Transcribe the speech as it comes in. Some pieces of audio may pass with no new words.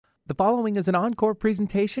The following is an encore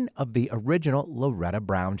presentation of the original Loretta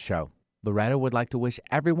Brown Show. Loretta would like to wish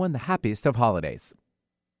everyone the happiest of holidays.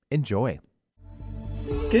 Enjoy.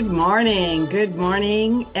 Good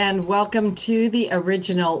morning, and welcome to the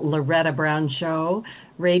original Loretta Brown Show,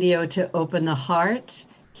 radio to open the heart,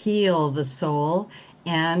 heal the soul,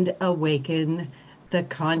 and awaken the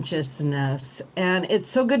consciousness. And it's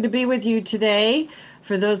so good to be with you today.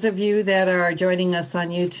 For those of you that are joining us on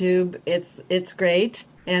YouTube, it's great.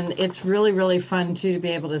 And it's really, really fun, too, to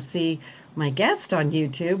be able to see my guest on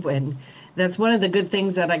YouTube. And that's one of the good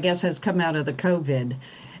things that I guess has come out of the COVID.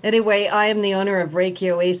 Anyway, I am the owner of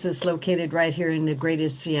Reiki Oasis, located right here in the greater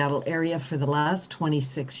Seattle area for the last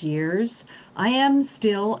 26 years. I am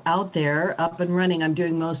still out there, up and running. I'm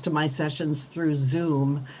doing most of my sessions through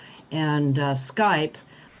Zoom and Skype.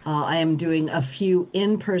 I am doing a few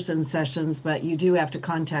in-person sessions, but you do have to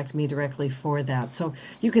contact me directly for that. So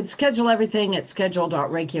you can schedule everything at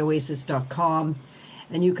schedule.reikioasis.com.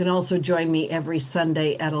 And you can also join me every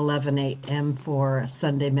Sunday at 11 a.m. for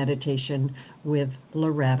Sunday meditation with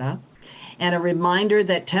Loretta. And a reminder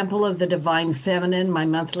that Temple of the Divine Feminine, my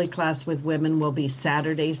monthly class with women, will be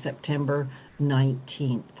Saturday, September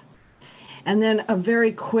 19th. And then a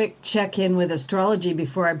very quick check-in with astrology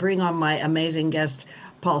before I bring on my amazing guest,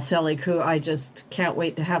 Paul Selig, who I just can't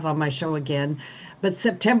wait to have on my show again. But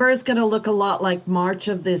September is going to look a lot like March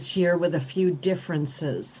of this year with a few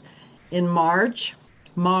differences. In March,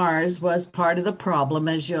 Mars was part of the problem.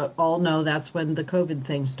 As you all know, that's when the COVID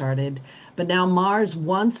thing started. But now Mars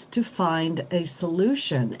wants to find a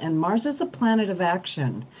solution. And Mars is a planet of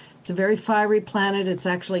action. It's a very fiery planet. It's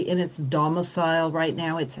actually in its domicile right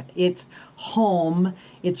now. It's home.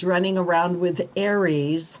 It's running around with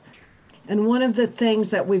Aries. And one of the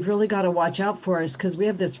things that we've really got to watch out for is because we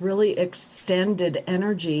have this really extended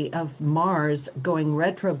energy of Mars going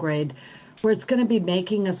retrograde, where it's going to be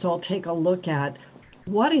making us all take a look at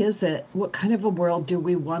what is it, what kind of a world do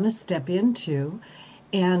we want to step into,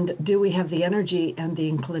 and do we have the energy and the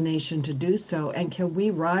inclination to do so, and can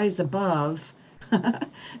we rise above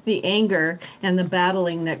the anger and the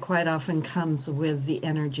battling that quite often comes with the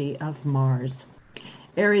energy of Mars.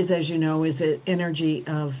 Aries, as you know, is an energy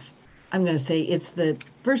of, I'm going to say it's the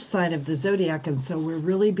first sign of the zodiac, and so we're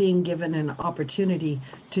really being given an opportunity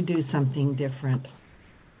to do something different.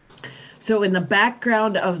 So in the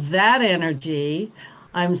background of that energy,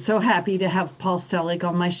 I'm so happy to have Paul Selig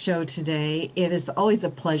on my show today. It is always a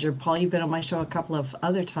pleasure. Paul, you've been on my show a couple of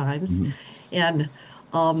other times, and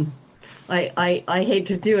I hate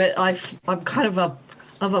to do it. I'm kind of a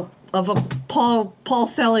Paul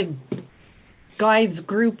Selig guides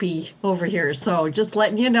groupie over here, so just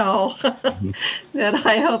letting you know that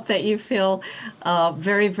I hope that you feel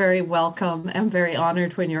very, very welcome and very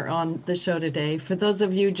honored when you're on the show today. For those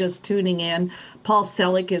of you just tuning in, Paul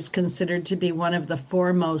Selig is considered to be one of the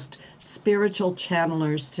foremost spiritual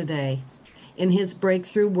channelers today. In his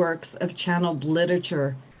breakthrough works of channeled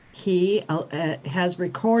literature, he has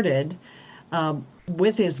recorded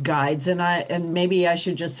with his guides, and maybe I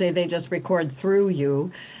should just say they just record through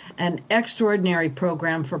you, an extraordinary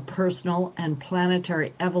program for personal and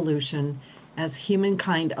planetary evolution as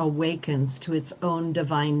humankind awakens to its own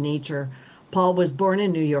divine nature. Paul was born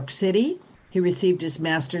in New York City. He received his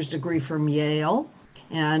master's degree from Yale.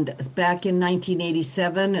 And back in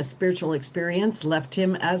 1987, a spiritual experience left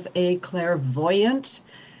him as a clairvoyant.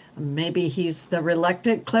 Maybe he's the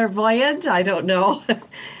reluctant clairvoyant, I don't know.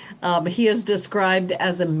 He is described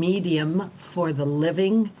as a medium for the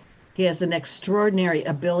living. He has an extraordinary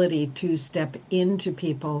ability to step into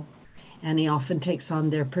people, and he often takes on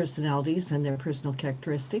their personalities and their personal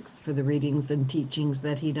characteristics for the readings and teachings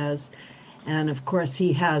that he does. And of course,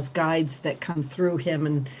 he has guides that come through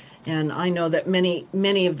him. And I know that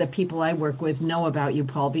many of the people I work with know about you,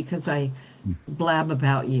 Paul, because I blab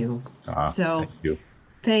about you. So thank you.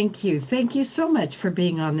 Thank you. Thank you so much for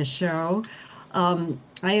being on the show. I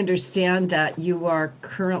understand that you are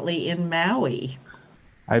currently in Maui.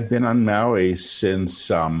 I've been on Maui since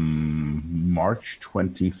March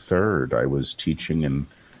 23rd. I was teaching in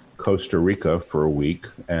Costa Rica for a week,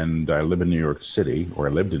 and I live in New York City, or I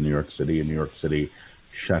lived in New York City, and New York City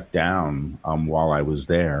shut down while I was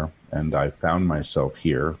there, and I found myself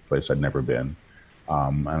here, a place I'd never been,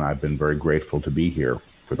 and I've been very grateful to be here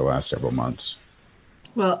for the last several months.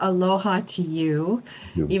 Well, aloha to you,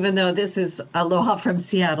 even though this is aloha from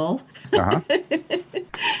Seattle.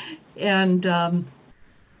 And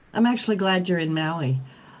I'm actually glad you're in Maui.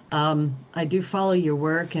 I do follow your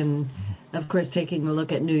work, and of course, taking a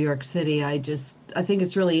look at New York City, I think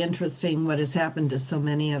it's really interesting what has happened to so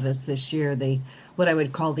many of us this year. What I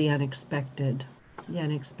would call the unexpected. Yeah.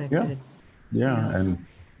 And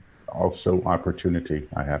also opportunity,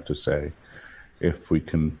 I have to say, if we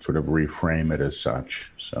can sort of reframe it as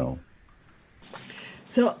such. So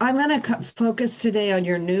I'm going to focus today on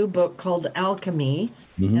your new book called Alchemy.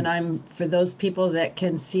 Mhm. And for those people that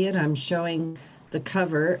can see it, I'm showing the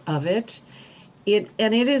cover of it. It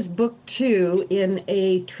is book 2 in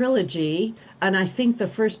a trilogy. And I think the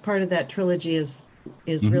first part of that trilogy is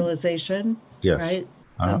realization, Yes. right?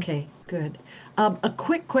 Uh-huh. Okay, good. A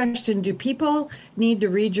quick question. Do people need to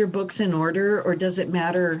read your books in order, or does it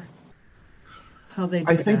matter how they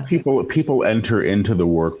I do think that? people enter into the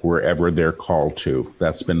work wherever they're called to.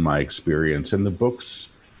 That's been my experience. And the books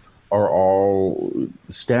are all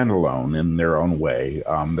standalone in their own way.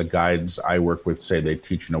 The guides I work with say they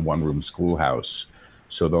teach in a one-room schoolhouse,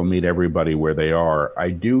 so they'll meet everybody where they are. I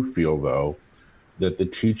do feel, though, that the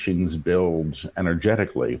teachings build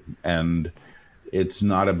energetically, and it's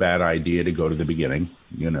not a bad idea to go to the beginning,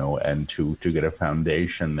 and to get a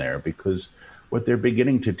foundation there, because what they're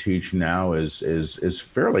beginning to teach now is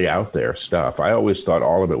fairly out there stuff. I always thought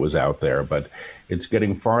all of it was out there, but it's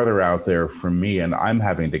getting farther out there for me, and I'm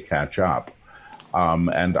having to catch up.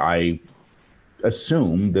 And I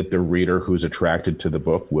assume that the reader who's attracted to the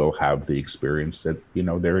book will have the experience that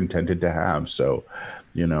they're intended to have. So,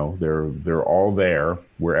 they're all there.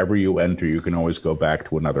 Wherever you enter, you can always go back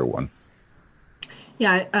to another one.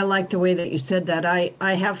 Yeah, I like the way that you said that.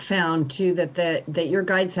 I have found too that your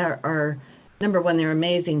guides are number one, they're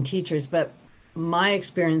amazing teachers, but my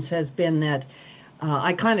experience has been that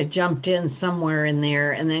I kind of jumped in somewhere in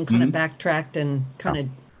there and then kind of backtracked and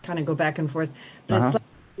kind of go back and forth. But it's like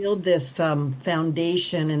build this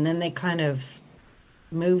foundation, and then they kind of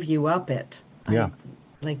move you up it. Yeah.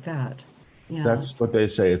 Like that. Yeah. That's what they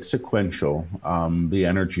say. It's sequential. The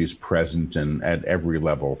energy is present at every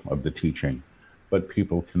level of the teaching, but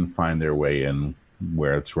people can find their way in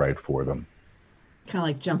where it's right for them. Kind of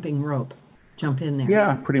like jumping rope. Jump in there.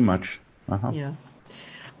 Yeah, pretty much. Yeah.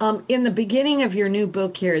 In the beginning of your new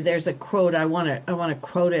book here, there's a quote. I want to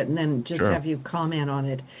quote it and then just have you comment on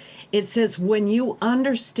it. It says, "When you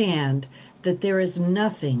understand that there is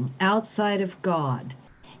nothing outside of God,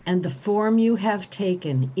 and the form you have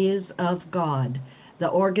taken is of God, the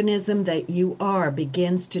organism that you are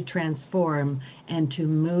begins to transform and to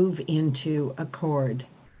move into accord."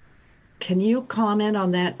 Can you comment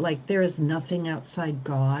on that? Like, there is nothing outside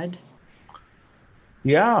God?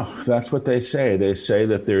 Yeah, that's what they say. They say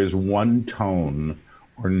that there's one tone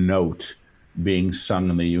or note being sung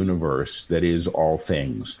in the universe that is all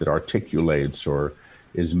things, that articulates or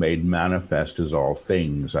is made manifest as all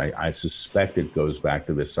things. I suspect it goes back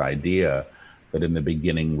to this idea that in the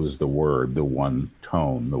beginning was the word, the one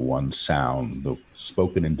tone, the one sound, the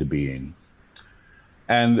spoken into being.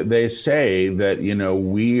 And they say that,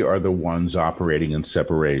 we are the ones operating in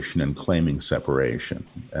separation and claiming separation.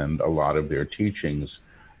 And a lot of their teachings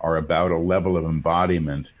are about a level of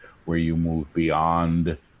embodiment where you move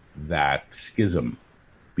beyond that schism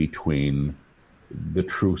between the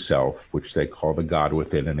true self, which they call the God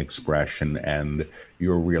within an expression, and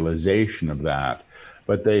your realization of that.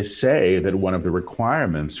 But they say that one of the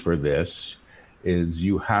requirements for this is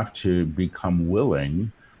you have to become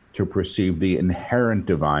willing to perceive the inherent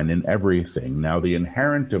divine in everything. Now, the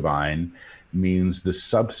inherent divine means the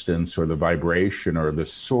substance or the vibration or the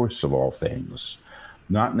source of all things,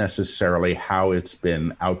 not necessarily how it's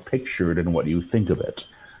been outpictured and what you think of it.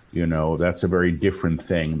 That's a very different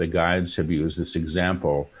thing. The guides have used this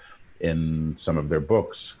example in some of their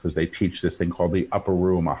books because they teach this thing called the upper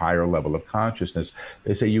room, a higher level of consciousness.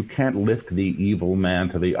 They say you can't lift the evil man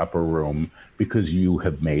to the upper room because you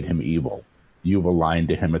have made him evil. You've aligned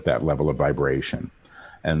to him at that level of vibration.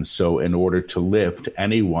 And so in order to lift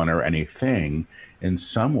anyone or anything, in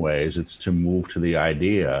some ways, it's to move to the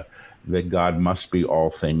idea that God must be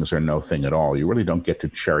all things or no thing at all. You really don't get to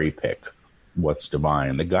cherry pick what's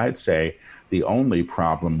divine. The guides say the only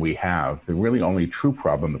problem we have, the really only true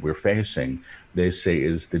problem that we're facing, they say,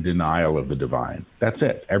 is the denial of the divine. That's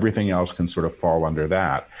it. Everything else can sort of fall under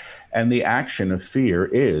that. And the action of fear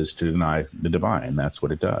is to deny the divine. That's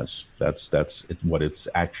what it does. That's what its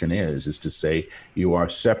action is to say you are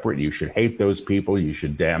separate. You should hate those people. You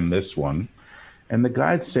should damn this one. And the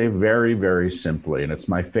guides say very, very simply, and it's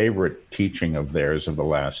my favorite teaching of theirs of the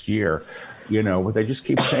last year, they just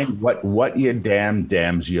keep saying, what you damn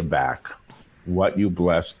damns you back. What you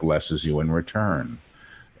bless blesses you in return.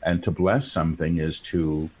 And to bless something is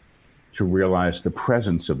to realize the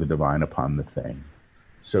presence of the divine upon the thing.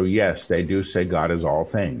 So yes, they do say God is all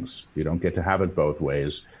things. You don't get to have it both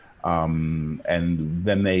ways. And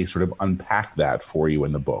then they sort of unpack that for you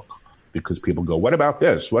in the book, because people go, what about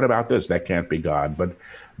this? What about this? That can't be God. But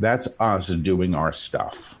that's us doing our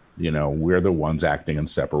stuff. We're the ones acting in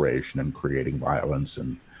separation and creating violence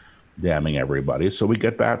and damning everybody. So we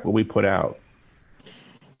get back what we put out.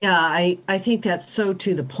 Yeah, I think that's so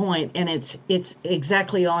to the point, and it's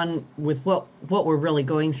exactly on with what we're really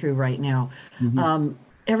going through right now. Mm-hmm.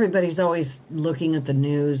 Everybody's always looking at the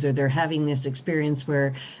news, or they're having this experience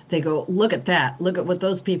where they go, look at that, look at what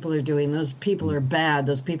those people are doing. Those people are bad.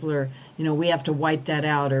 Those people are, we have to wipe that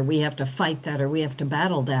out, or we have to fight that, or we have to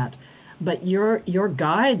battle that. But your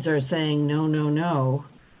guides are saying, no, no, no.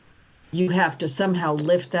 You have to somehow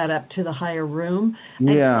lift that up to the higher room.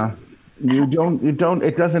 Yeah. You don't,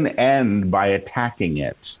 it doesn't end by attacking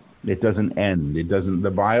it. It doesn't end.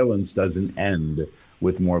 The violence doesn't end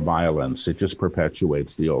with more violence. It just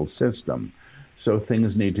perpetuates the old system. So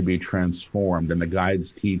things need to be transformed. And the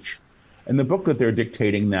guides teach, in the book that they're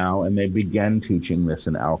dictating now, and they began teaching this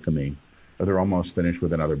in Alchemy, or they're almost finished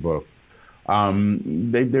with another book.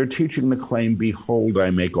 They're teaching the claim, behold,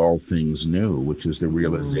 I make all things new, which is the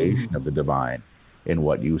realization of the divine in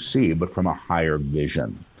what you see, but from a higher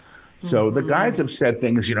vision. So the guides have said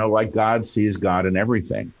things, like God sees God in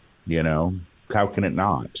everything, how can it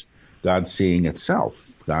not? God's seeing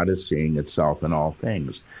itself. God is seeing itself in all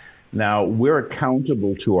things. Now, we're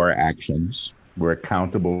accountable to our actions. We're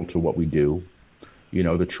accountable to what we do.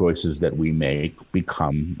 The choices that we make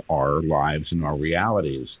become our lives and our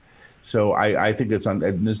realities. So I think it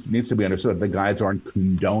needs to be understood. The guides aren't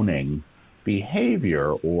condoning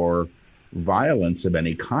behavior or violence of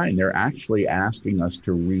any kind. They're actually asking us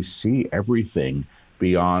to re-see everything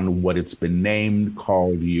beyond what it's been named,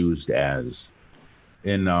 called, used as.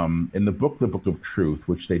 In the book of Truth,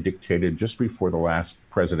 which they dictated just before the last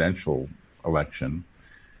presidential election,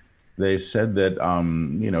 they said that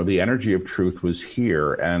the energy of truth was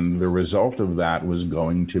here, and the result of that was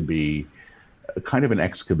going to be kind of an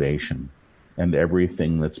excavation, and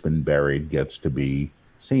everything that's been buried gets to be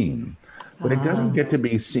seen. But it doesn't get to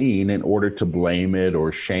be seen in order to blame it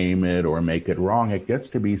or shame it or make it wrong. It gets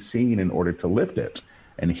to be seen in order to lift it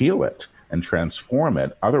and heal it and transform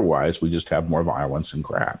it. Otherwise, we just have more violence and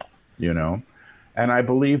crap, And I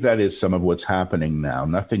believe that is some of what's happening now.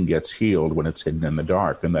 Nothing gets healed when it's hidden in the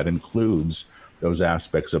dark, and that includes those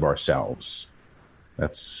aspects of ourselves.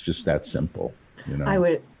 That's just that simple,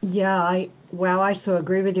 I so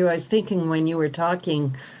agree with you. I was thinking when you were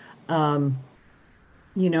talking, like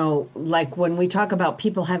when we talk about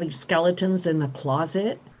people having skeletons in the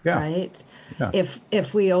closet, right? Yeah.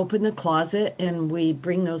 If we open the closet and we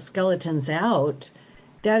bring those skeletons out,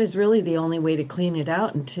 that is really the only way to clean it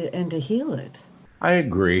out and to heal it. I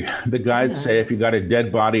agree. The guides say if you got a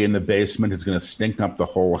dead body in the basement, it's going to stink up the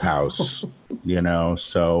whole house,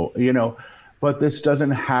 but this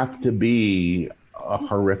doesn't have to be a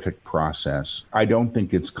horrific process. I don't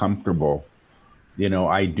think it's comfortable.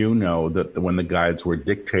 I do know that when the guides were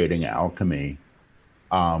dictating alchemy,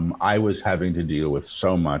 I was having to deal with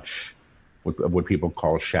so much of what people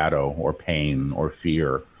call shadow or pain or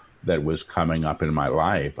fear that was coming up in my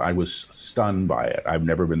life. I was stunned by it. I've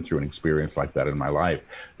never been through an experience like that in my life.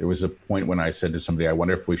 There was a point when I said to somebody, I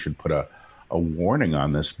wonder if we should put a warning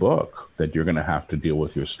on this book that you're going to have to deal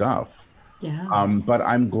with your stuff. Yeah. But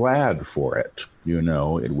I'm glad for it.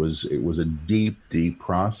 It was a deep, deep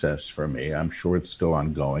process for me. I'm sure it's still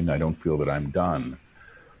ongoing. I don't feel that I'm done.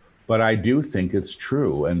 But I do think it's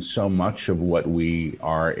true. And so much of what we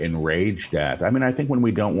are enraged at, I think when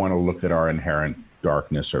we don't want to look at our inherent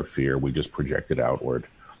darkness or fear, we just project it outward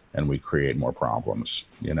and we create more problems.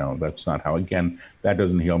 That's not how, again, that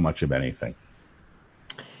doesn't heal much of anything.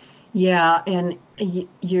 Yeah, and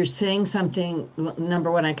you're saying something, number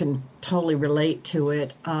one, I can totally relate to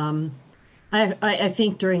it. I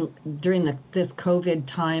think during this COVID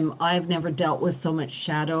time, I've never dealt with so much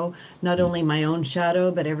shadow. Not only my own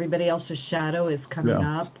shadow, but everybody else's shadow is coming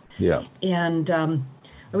up. Yeah. And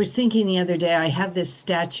I was thinking the other day, I have this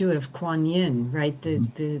statue of Kuan Yin, right?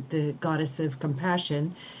 The goddess of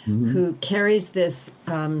compassion, who carries this,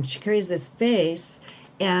 she carries this vase.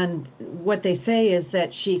 And what they say is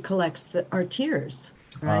that she collects our tears,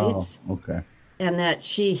 right? Oh, okay. And that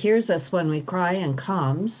she hears us when we cry and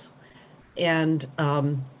comes. And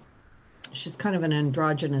she's kind of an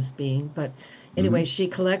androgynous being. But anyway, she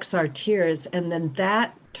collects our tears. And then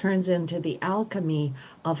that turns into the alchemy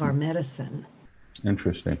of our medicine.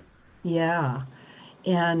 Interesting. Yeah.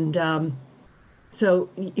 And so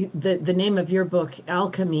the name of your book,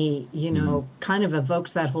 Alchemy, kind of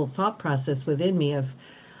evokes that whole thought process within me of,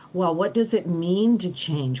 well, what does it mean to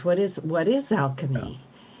change? What is alchemy?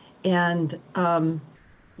 Yeah. And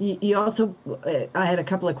you also, I had a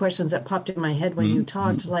couple of questions that popped in my head when you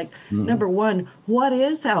talked, number one, what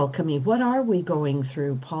is alchemy? What are we going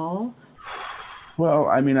through, Paul? Well,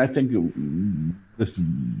 I mean, I think there's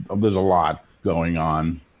a lot going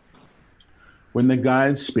on. When the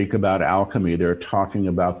guides speak about alchemy, they're talking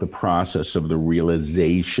about the process of the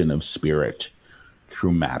realization of spirit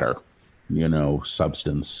through matter,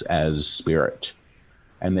 substance as spirit.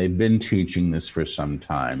 And they've been teaching this for some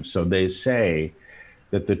time. So they say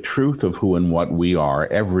that the truth of who and what we are,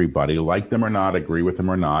 everybody, like them or not, agree with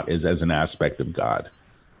them or not, is as an aspect of God.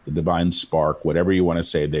 The divine spark, whatever you want to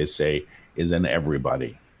say, they say, is in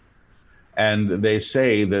everybody. And they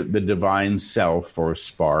say that the divine self or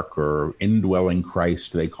spark or indwelling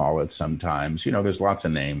Christ, they call it sometimes, there's lots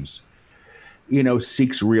of names,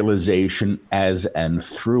 seeks realization as and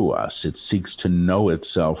through us. It seeks to know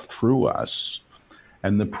itself through us.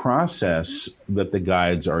 And the process that the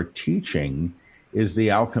guides are teaching is the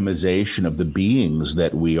alchemization of the beings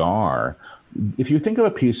that we are. If you think of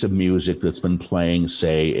a piece of music that's been playing,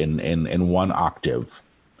 say, in one octave,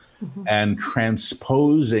 and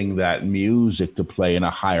transposing that music to play in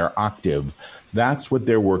a higher octave, that's what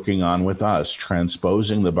they're working on with us,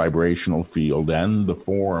 transposing the vibrational field and the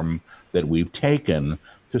form that we've taken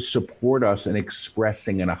to support us in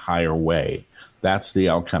expressing in a higher way. That's the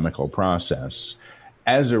alchemical process.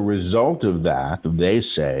 As a result of that, they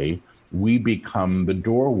say, we become the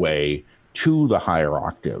doorway to the higher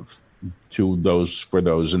octave, to those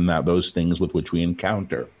things with which we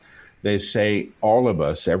encounter. They say all of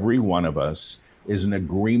us, every one of us, is in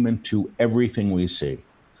agreement to everything we see.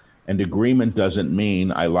 And agreement doesn't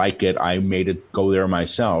mean I like it, I made it go there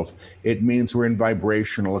myself. It means we're in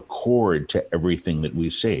vibrational accord to everything that we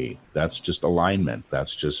see. That's just alignment.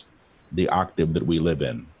 That's just the octave that we live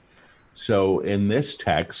in. So in this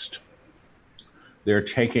text, they're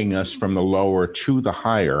taking us from the lower to the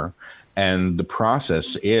higher, and the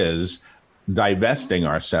process is divesting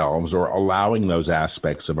ourselves or allowing those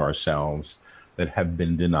aspects of ourselves that have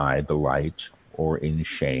been denied the light or in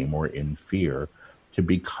shame or in fear to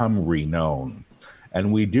become reknown.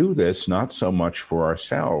 And we do this not so much for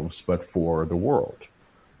ourselves, but for the world,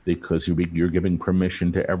 because you're giving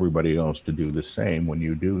permission to everybody else to do the same when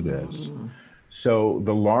you do this. So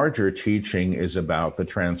the larger teaching is about the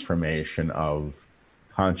transformation of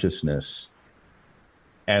consciousness.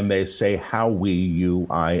 And they say how we, you,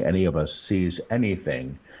 I, any of us sees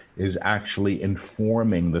anything is actually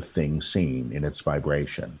informing the thing seen in its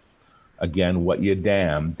vibration. Again, what you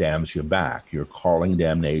damn damns you back. You're calling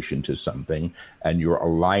damnation to something, and you're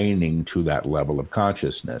aligning to that level of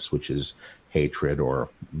consciousness, which is hatred or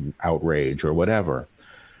outrage or whatever.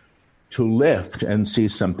 To lift and see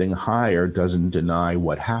something higher doesn't deny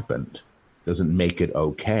what happened, doesn't make it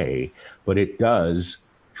okay, but it does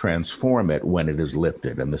transform it when it is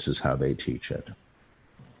lifted, and this is how they teach it.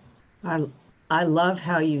 I love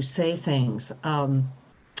how you say things.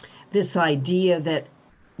 This idea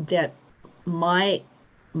that my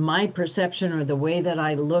perception or the way that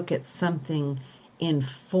I look at something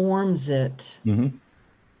informs it. Mm-hmm.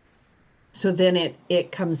 So then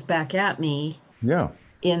it comes back at me. Yeah.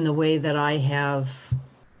 In the way that I have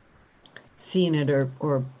seen it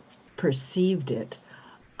or perceived it.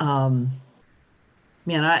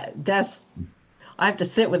 Man, I have to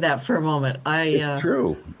sit with that for a moment. It's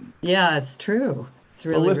true. Yeah, it's true. It's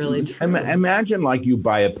really, really true. Imagine like you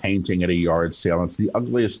buy a painting at a yard sale. It's the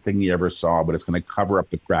ugliest thing you ever saw, but it's going to cover up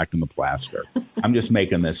the crack in the plaster. I'm just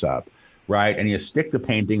making this up, right? And you stick the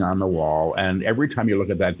painting on the wall, and every time you look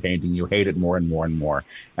at that painting, you hate it more and more and more.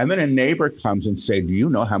 And then a neighbor comes and say, do you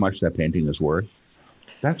know how much that painting is worth?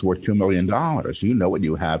 That's worth $2 million. You know what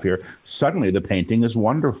you have here. Suddenly the painting is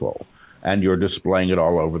wonderful, and you're displaying it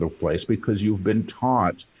all over the place because you've been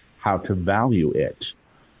taught how to value it.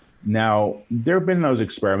 Now, there have been those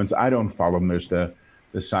experiments. I don't follow them. There's the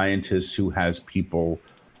scientist who has people,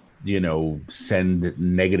 send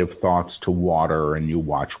negative thoughts to water, and you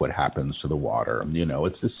watch what happens to the water.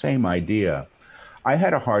 It's the same idea. I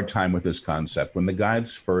had a hard time with this concept. When the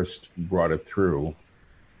guides first brought it through,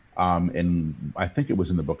 I think it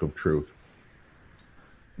was in the Book of Truth,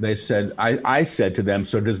 they said, I said to them,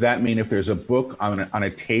 so does that mean if there's a book on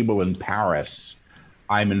a table in Paris,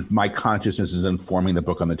 my consciousness is informing the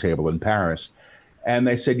book on the table in Paris? And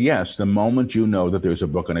they said, yes, the moment you know that there's a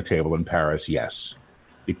book on a table in Paris, yes.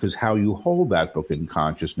 Because how you hold that book in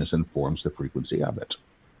consciousness informs the frequency of it.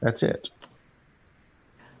 That's it.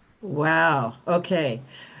 Wow. Okay.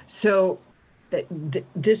 So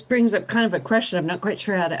this brings up kind of a question. I'm not quite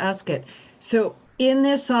sure how to ask it. So in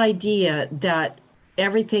this idea that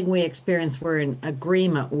everything we experience we're in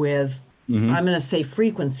agreement with, I'm going to say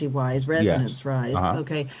frequency-wise, resonance-wise. Yes.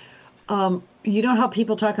 Okay. You know how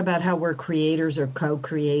people talk about how we're creators or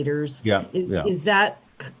co-creators? Yeah. Is that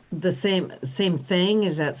the same thing?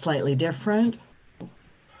 Is that slightly different?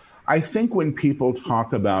 I think when people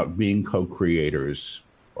talk about being co-creators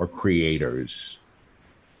or creators,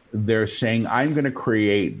 they're saying, I'm going to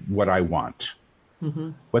create what I want.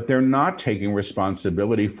 Mm-hmm. What they're not taking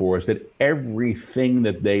responsibility for is that everything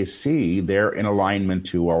that they see, they're in alignment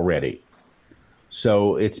to already.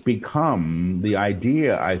 So it's become the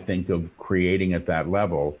idea, I think, of creating at that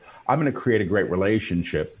level. I'm going to create a great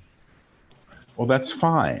relationship. Well, that's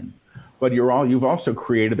fine. But you've also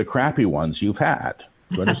created the crappy ones you've had.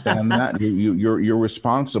 Do you understand that? You're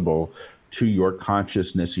responsible to your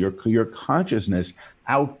consciousness. Your consciousness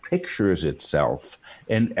outpictures itself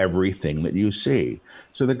in everything that you see.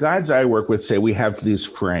 So the guides I work with say we have these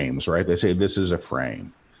frames, right? They say this is a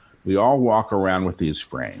frame. We all walk around with these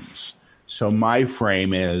frames. So my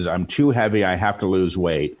frame is I'm too heavy, I have to lose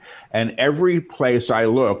weight. And every place I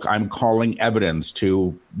look, I'm calling evidence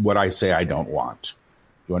to what I say I don't want.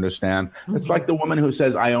 You understand? Mm-hmm. It's like the woman who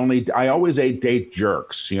says, I always date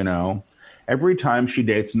jerks, you know? Every time she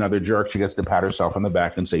dates another jerk, she gets to pat herself on the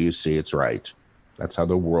back and say, you see, it's right. That's how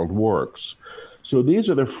the world works. So these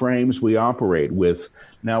are the frames we operate with.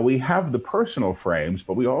 Now we have the personal frames,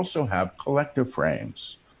 but we also have collective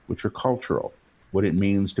frames, which are cultural. What it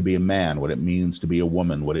means to be a man, what it means to be a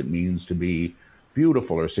woman, what it means to be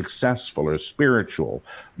beautiful or successful or spiritual.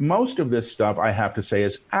 Most of this stuff, I have to say,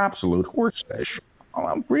 is absolute horsefish.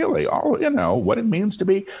 Really, what it means to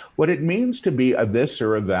be a this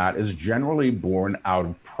or a that is generally born out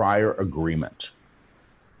of prior agreement.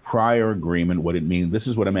 Prior agreement, what it means. This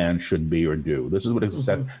is what a man should be or do. This is what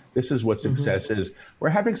This is what success is. We're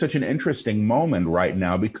having such an interesting moment right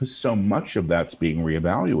now because so much of that's being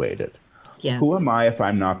reevaluated. Yes. Who am I if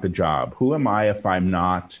I'm not the job? Who am I if I'm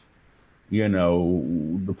not,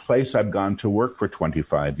 the place I've gone to work for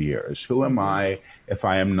 25 years? Who am I if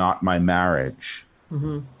I am not my marriage?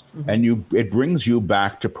 Mm-hmm. Mm-hmm. And it brings you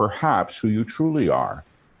back to perhaps who you truly are,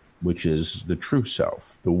 which is the true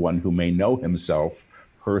self, the one who may know himself,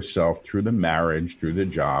 herself through the marriage, through the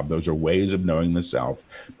job. Those are ways of knowing the self,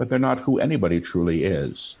 but they're not who anybody truly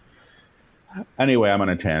is. Anyway, I'm on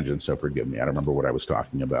a tangent, so forgive me. I don't remember what I was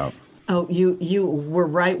talking about. Oh, you were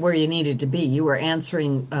right where you needed to be. You were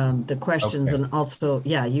answering the questions, okay. And also,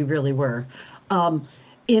 yeah, you really were.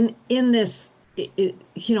 In this,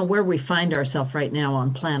 where we find ourselves right now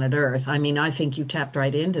on planet Earth. I mean, I think you tapped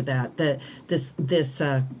right into that. This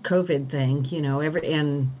COVID thing,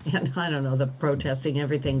 and I don't know, the protesting,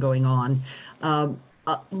 everything going on.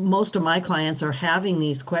 Most of my clients are having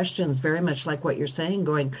these questions, very much like what you're saying,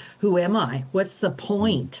 going, who am I? What's the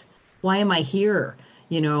point? Why am I here?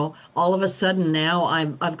 All of a sudden now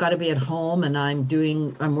I've got to be at home and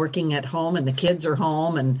I'm working at home and the kids are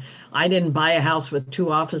home and I didn't buy a house with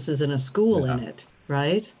 2 offices and a school in it,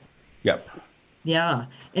 right? Yep. Yeah.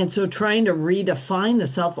 And so trying to redefine the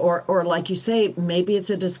self or like you say, maybe it's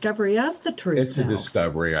a discovery of the true self. It's a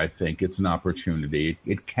discovery, I think. It's an opportunity.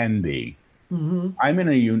 It can be. Mm-hmm.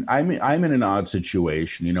 I'm in an odd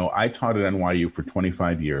situation. I taught at NYU for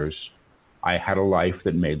 25 years. I had a life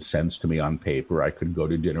that made sense to me on paper. I could go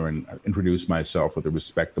to dinner and introduce myself with a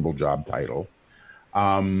respectable job title.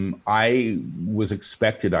 I was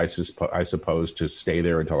expected, I suppose, to stay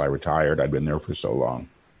there until I retired. I'd been there for so long.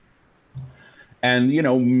 And,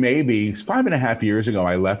 maybe 5.5 years ago,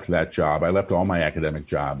 I left that job. I left all my academic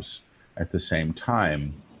jobs at the same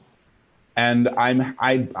time. And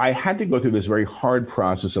I had to go through this very hard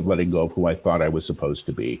process of letting go of who I thought I was supposed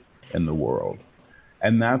to be in the world.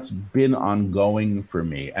 And that's been ongoing for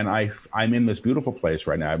me. And I'm in this beautiful place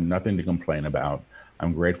right now. I have nothing to complain about.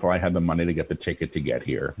 I'm grateful I had the money to get the ticket to get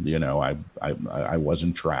here. I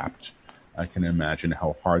wasn't trapped. I can imagine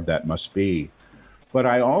how hard that must be. But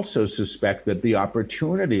I also suspect that the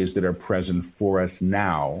opportunities that are present for us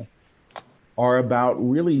now are about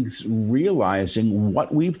really realizing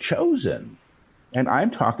what we've chosen. And I'm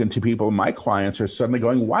talking to people, my clients are suddenly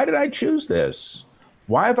going, why did I choose this?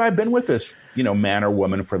 Why have I been with this, man or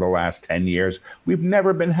woman for the last 10 years? We've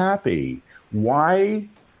never been happy. Why,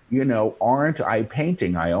 aren't I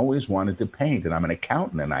painting? I always wanted to paint, and I'm an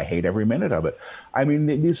accountant, and I hate every minute of it. I mean,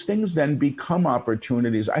 these things then become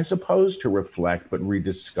opportunities, I suppose, to reflect, but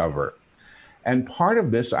rediscover. And part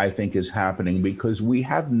of this, I think, is happening because we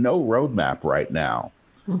have no roadmap right now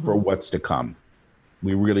for what's to come.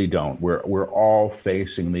 We really don't. We're all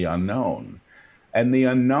facing the unknown. And the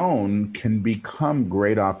unknown can become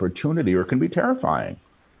great opportunity or can be terrifying,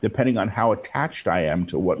 depending on how attached I am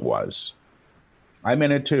to what was. I'm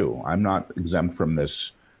in it too. I'm not exempt from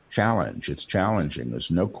this challenge. It's challenging,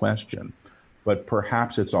 there's no question. But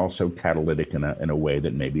perhaps it's also catalytic in a way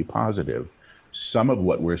that may be positive. Some of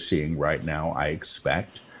what we're seeing right now, I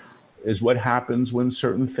expect, is what happens when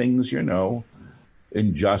certain things,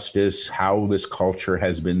 injustice, how this culture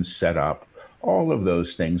has been set up, all of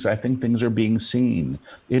those things. I think things are being seen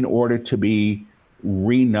in order to be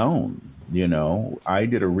reknown. I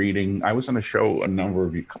did a reading. I was on a show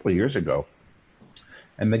a couple of years ago,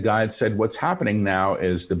 and the guide said, what's happening now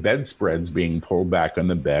is the bedspread's being pulled back on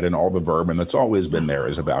the bed, and all the vermin that's always been there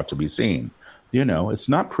is about to be seen. It's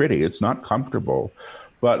not pretty, it's not comfortable,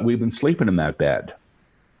 but we've been sleeping in that bed.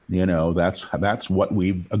 That's what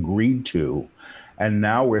we've agreed to. And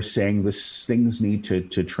now we're saying things need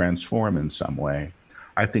to transform in some way.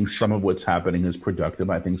 I think some of what's happening is productive.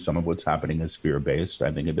 I think some of what's happening is fear-based.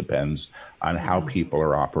 I think it depends on how people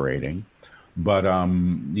are operating. But,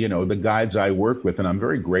 the guides I work with, and I'm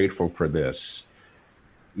very grateful for this,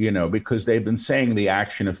 because they've been saying the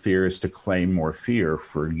action of fear is to claim more fear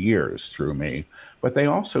for years through me. But they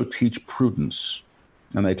also teach prudence.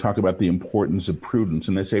 And they talk about the importance of prudence.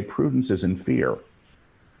 And they say prudence isn't fear.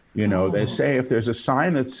 They say if there's a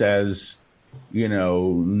sign that says,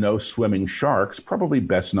 no swimming sharks, probably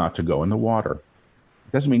best not to go in the water.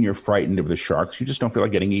 It doesn't mean you're frightened of the sharks. You just don't feel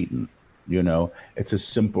like getting eaten. It's a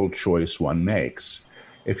simple choice one makes.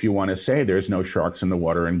 If you want to say there's no sharks in the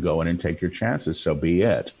water and go in and take your chances, so be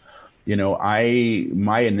it.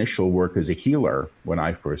 My initial work as a healer when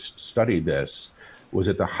I first studied this was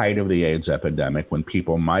at the height of the AIDS epidemic, when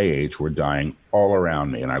people my age were dying all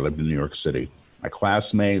around me, and I lived in New York City. My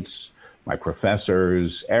classmates, my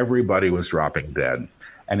professors, everybody was dropping dead.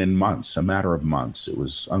 And in months, a matter of months, it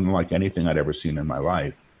was unlike anything I'd ever seen in my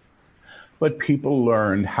life. But people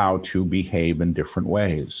learned how to behave in different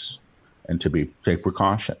ways and to take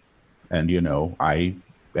precaution. And, I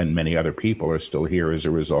and many other people are still here as a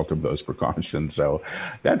result of those precautions. So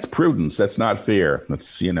that's prudence. That's not fear.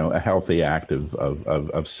 That's, a healthy act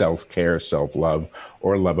of self-care, self-love,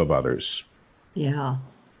 or love of others. Yeah.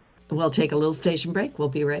 We'll take a little station break. We'll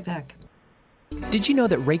be right back. Did you know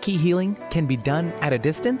that Reiki healing can be done at a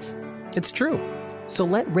distance? It's true. So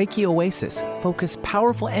let Reiki Oasis focus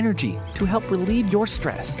powerful energy to help relieve your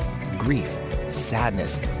stress, grief,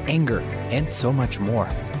 sadness, anger, and so much more.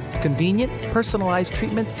 Convenient, personalized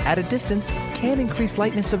treatments at a distance can increase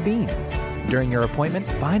lightness of being. During your appointment,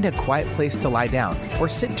 find a quiet place to lie down or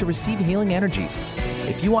sit to receive healing energies.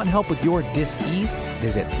 If you want help with your dis-ease,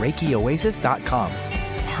 visit ReikiOasis.com.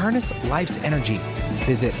 Harness life's energy.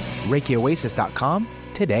 Visit ReikiOasis.com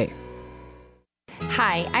today.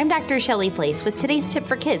 Hi, I'm Dr. Shelley Flace with today's tip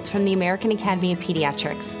for kids from the American Academy of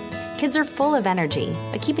Pediatrics. Kids are full of energy,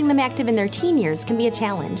 but keeping them active in their teen years can be a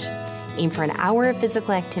challenge. Aim for an hour of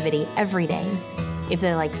physical activity every day. If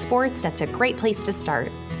they like sports, that's a great place to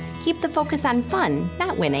start. Keep the focus on fun,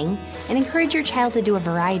 not winning, and encourage your child to do a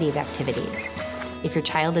variety of activities. If your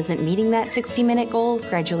child isn't meeting that 60-minute goal,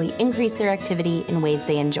 gradually increase their activity in ways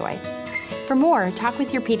they enjoy. For more, talk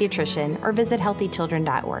with your pediatrician or visit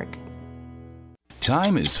healthychildren.org.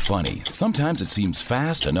 Time is funny. Sometimes it seems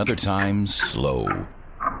fast and other times slow.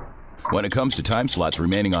 When it comes to time slots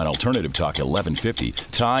remaining on Alternative Talk 1150,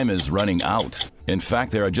 time is running out. In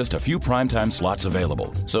fact, there are just a few primetime slots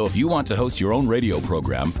available. So if you want to host your own radio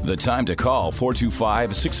program, the time to call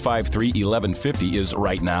 425-653-1150 is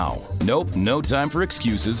right now. Nope, no time for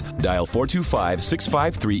excuses. Dial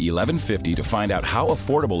 425-653-1150 to find out how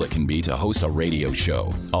affordable it can be to host a radio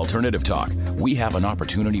show. Alternative Talk, we have an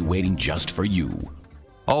opportunity waiting just for you.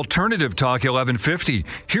 Alternative Talk 1150,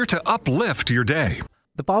 here to uplift your day.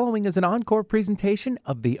 The following is an encore presentation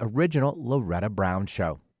of the original Loretta Brown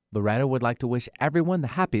Show. Loretta would like to wish everyone the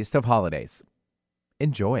happiest of holidays.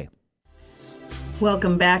 Enjoy.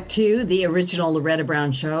 Welcome back to the original Loretta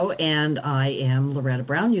Brown Show, and I am Loretta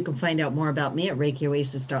Brown. You can find out more about me at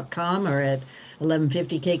ReikiOasis.com or at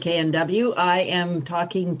 1150 KKNW. I am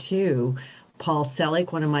talking to Paul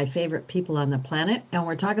Selig, one of my favorite people on the planet, and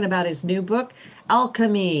we're talking about his new book,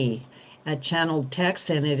 Alchemy, a channeled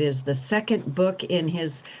text, and it is the second book in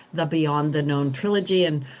his The Beyond the Known trilogy.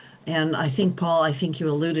 And I think, Paul, you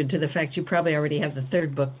alluded to the fact you probably already have the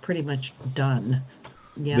third book pretty much done.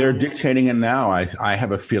 Yeah. They're dictating it now. I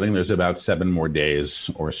have a feeling there's about 7 more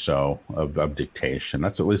days or so of dictation.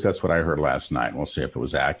 At least that's what I heard last night. We'll see if it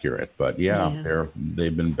was accurate. But yeah.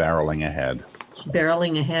 They've been barreling ahead.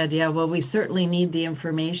 Barreling ahead, yeah. Well, we certainly need the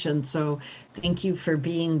information. So thank you for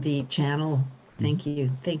being the channel. Thank you.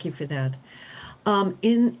 Thank you for that.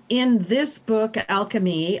 In this book,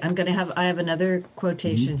 Alchemy, I have another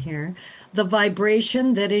quotation here. The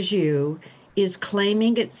vibration that is you is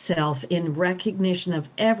claiming itself in recognition of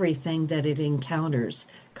everything that it encounters.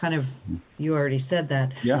 You already said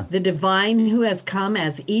that. Yeah. The divine who has come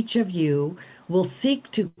as each of you will seek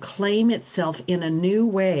to claim itself in a new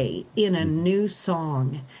way, in a new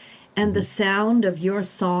song. and the sound of your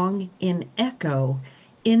song in echo,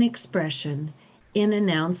 in expression, in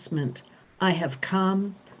announcement, I have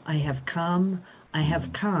come, I have come, I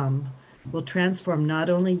have come, will transform not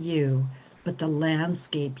only you, but the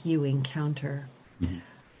landscape you encounter.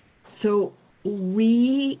 So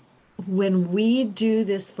when we do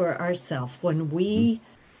this for ourselves, when we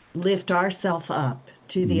lift ourselves up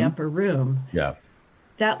to the upper room,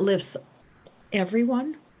 that lifts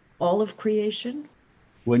everyone, all of creation.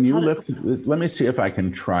 When you lift, let me see if I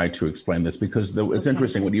can try to explain this, because it's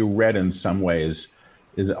interesting. What you read in some ways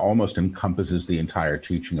is almost encompasses the entire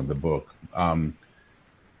teaching of the book.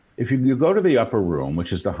 If you go to the upper room,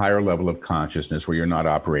 which is the higher level of consciousness where you're not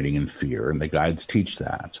operating in fear, and the guides teach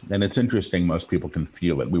that, and it's interesting, most people can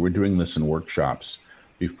feel it. We were doing this in workshops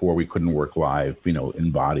before we couldn't work live,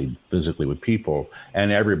 embodied physically with people,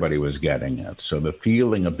 and everybody was getting it. So the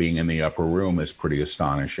feeling of being in the upper room is pretty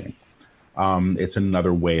astonishing. It's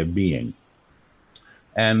another way of being.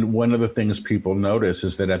 And one of the things people notice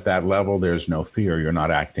is that at that level, there's no fear. You're not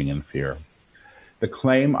acting in fear. The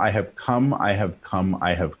claim, I have come, I have come,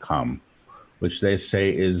 I have come, which they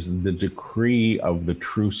say is the decree of the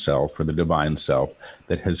true self or the divine self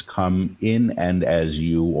that has come in and as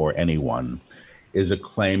you or anyone, is a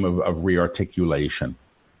claim of rearticulation.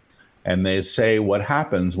 And they say what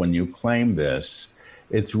happens when you claim this,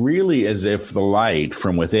 it's really as if the light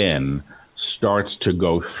from within starts to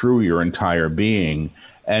go through your entire being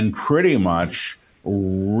and pretty much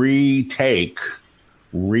re-know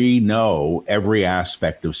every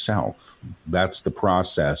aspect of self. That's the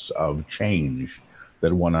process of change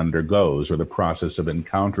that one undergoes, or the process of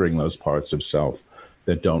encountering those parts of self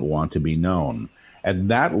that don't want to be known. At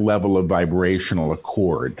that level of vibrational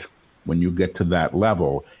accord, when you get to that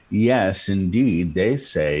level, yes, indeed, they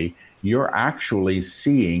say you're actually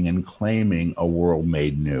seeing and claiming a world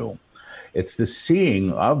made new. It's the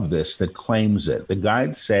seeing of this that claims it. The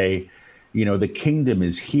guides say, the kingdom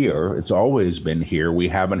is here. It's always been here. We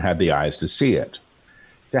haven't had the eyes to see it.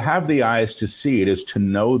 To have the eyes to see it is to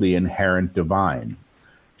know the inherent divine.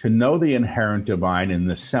 To know the inherent divine in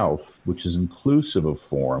the self, which is inclusive of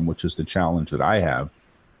form, which is the challenge that I have,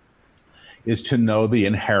 is to know the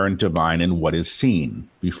inherent divine in what is seen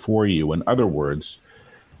before you. In other words,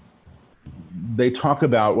 they talk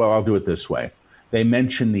about, I'll do it this way. They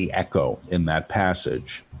mention the echo in that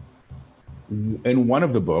passage. In one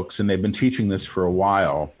of the books, and they've been teaching this for a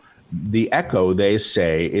while, the echo, they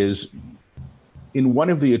say, is in one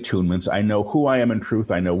of the attunements, I know who I am in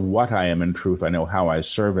truth, I know what I am in truth, I know how I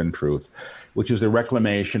serve in truth, which is the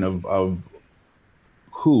reclamation of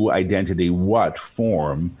who, identity, what,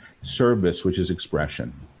 form, service, which is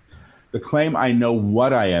expression. The claim, I know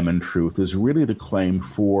what I am in truth, is really the claim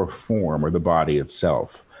for form, or the body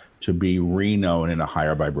itself, to be re-known in a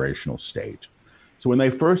higher vibrational state. So when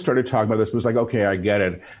they first started talking about this, it was like, okay, I get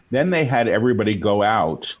it. Then they had everybody go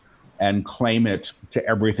out and claim it to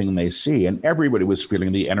everything they see, and everybody was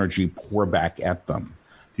feeling the energy pour back at them.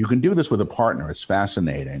 You can do this with a partner. It's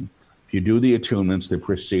fascinating. If you do the attunements that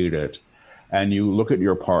precede it, and you look at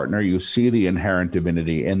your partner, you see the inherent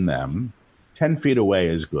divinity in them. 10 feet away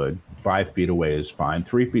is good. 5 feet away is fine.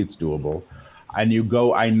 3 feet's doable. And you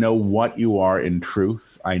go, I know what you are in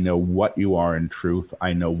truth. I know what you are in truth.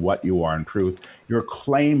 I know what you are in truth. You're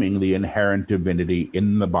claiming the inherent divinity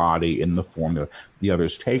in the body, in the form that the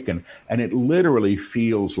other's taken. And it literally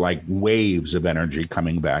feels like waves of energy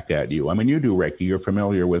coming back at you. I mean, you do Reiki. You're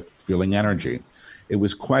familiar with feeling energy. It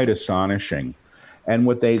was quite astonishing. And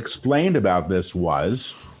what they explained about this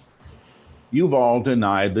was, you've all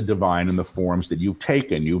denied the divine in the forms that you've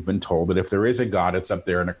taken. You've been told that if there is a God, it's up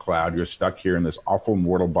there in a cloud. You're stuck here in this awful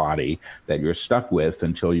mortal body that you're stuck with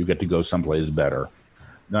until you get to go someplace better.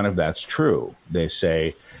 None of that's true. They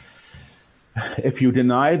say, if you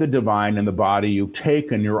deny the divine in the body you've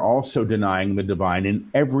taken, you're also denying the divine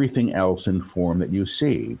in everything else in form that you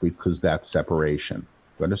see, because that's separation.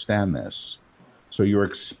 You understand this? So your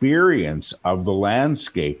experience of the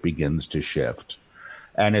landscape begins to shift.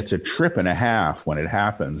 And it's a trip and a half when it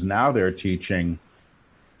happens. Now they're teaching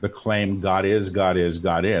the claim God is, God is,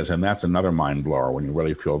 God is. And that's another mind blower when you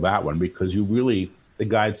really feel that one, because the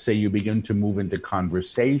guides say you begin to move into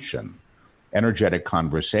conversation, energetic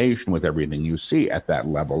conversation with everything you see at that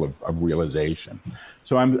level of realization.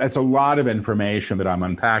 So it's a lot of information that I'm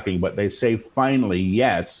unpacking, but they say finally,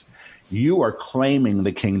 yes, you are claiming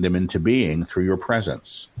the kingdom into being through your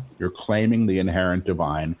presence. You're claiming the inherent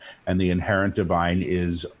divine, and the inherent divine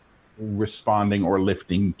is responding or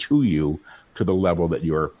lifting to you to the level that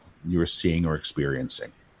you're seeing or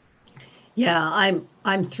experiencing. Yeah,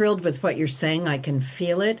 I'm thrilled with what you're saying. I can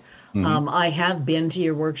feel it. I have been to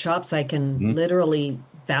your workshops. I can literally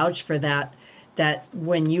vouch for that, that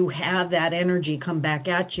when you have that energy come back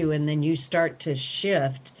at you and then you start to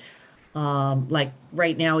shift, like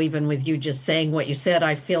right now, even with you just saying what you said,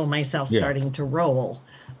 I feel myself Yeah. starting to roll.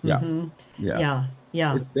 Yeah. Hmm. Yeah. Yeah.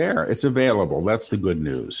 Yeah. It's there. It's available. That's the good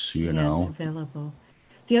news, you Yeah, it's know. available.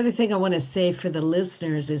 The other thing I want to say for the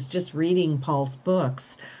listeners is just reading Paul's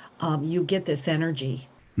books, you get this energy.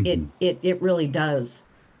 It really does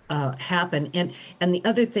happen. And the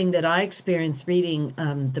other thing that I experience reading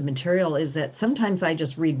the material is that sometimes I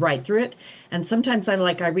just read right through it, and sometimes I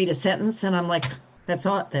read a sentence and I'm like, that's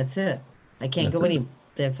all. That's it. I can't That's go it. any.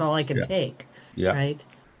 That's all I can Yeah. take. Yeah. Right?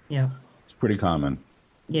 Yeah. It's pretty common.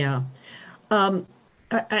 Yeah. Um,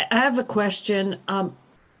 I have a question.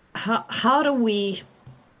 How do we?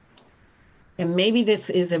 And maybe this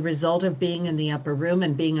is a result of being in the upper room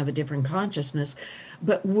and being of a different consciousness,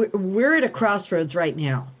 but we're at a crossroads right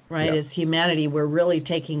now, right? Yeah. As humanity, we're really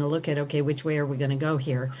taking a look at, okay, which way are we going to go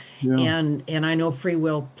here? Yeah. And I know free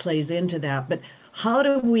will plays into that, but how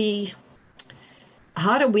do we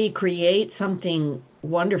create something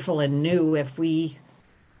wonderful and new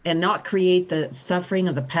and not create the suffering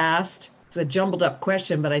of the past? It's a jumbled up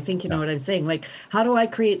question, but I think you know what I'm saying. Like, how do I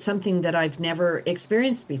create something that I've never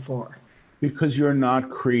experienced before? Because you're not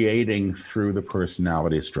creating through the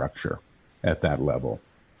personality structure at that level.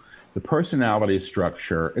 The personality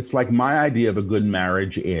structure, it's like my idea of a good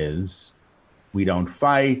marriage is we don't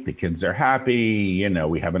fight, the kids are happy, you know,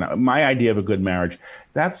 we have my idea of a good marriage,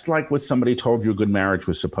 that's like what somebody told you a good marriage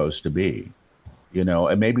was supposed to be. You know,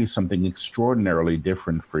 it may be something extraordinarily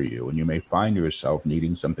different for you, and you may find yourself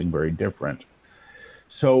needing something very different.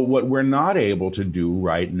 So what we're not able to do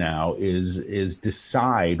right now is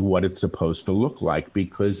decide what it's supposed to look like,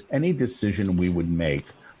 because any decision we would make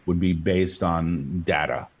would be based on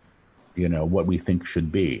data, you know, what we think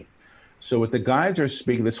should be. So what the guides are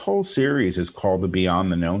speaking, this whole series is called the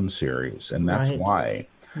Beyond the Known series, and that's why,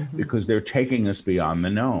 because they're taking us beyond the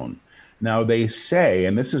known. Now they say,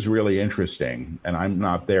 and this is really interesting, and I'm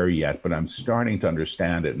not there yet, but I'm starting to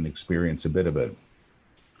understand it and experience a bit of it.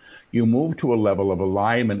 You move to a level of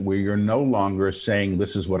alignment where you're no longer saying,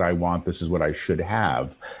 this is what I want, this is what I should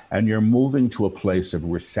have. And you're moving to a place of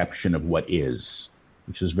reception of what is,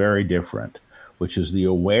 which is very different, which is the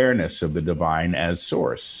awareness of the divine as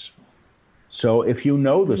source. So if you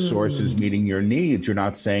know the source is meeting your needs, you're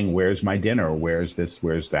not saying, where's my dinner? Where's this?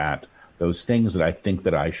 Where's that? Those things that I think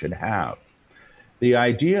that I should have. The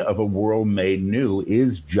idea of a world made new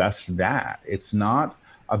is just that. It's not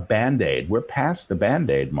a Band-Aid. We're past the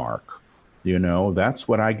Band-Aid mark. You know, that's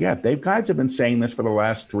what I get. Guides have been saying this for the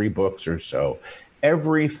last 3 books or so.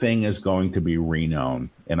 Everything is going to be reknown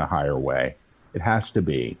in a higher way. It has to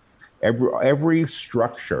be. Every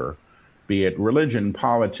structure, be it religion,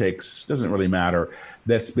 politics, doesn't really matter,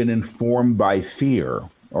 that's been informed by fear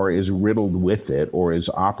or is riddled with it or is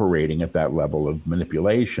operating at that level of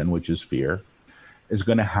manipulation, which is fear, is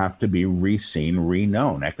going to have to be reseen,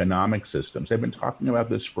 reknown. Economic systems. They've been talking about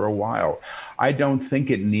this for a while. I don't think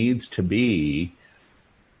it needs to be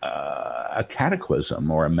a cataclysm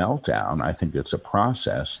or a meltdown. I think it's a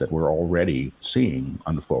process that we're already seeing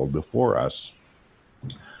unfold before us.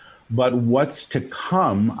 But what's to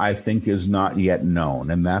come, I think, is not yet known.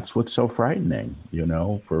 And that's what's so frightening, you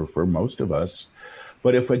know, for most of us.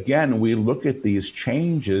 But if, again, we look at these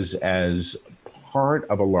changes as part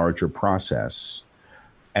of a larger process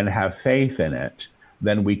and have faith in it,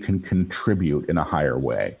 then we can contribute in a higher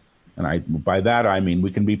way. And by that, I mean we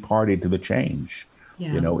can be party to the change,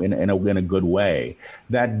 you know, in a good way.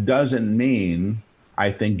 That doesn't mean,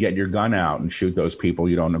 I think, get your gun out and shoot those people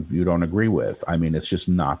you don't agree with. I mean, it's just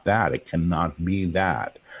not that. It cannot be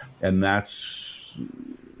that. And that's,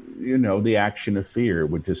 you know, the action of fear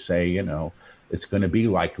would just say, you know, it's going to be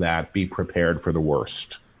like that. Be prepared for the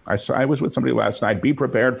worst. I was with somebody last night. Be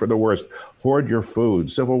prepared for the worst. Hoard your food.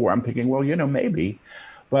 Civil war. I'm thinking, well, you know, maybe.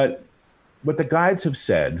 But what the guides have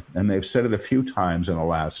said, and they've said it a few times in the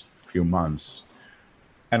last few months,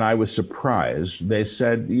 and I was surprised. They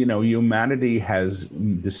said, you know, humanity has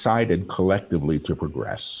decided collectively to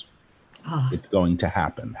progress. It's going to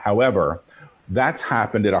happen. However, that's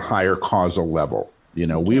happened at a higher causal level. You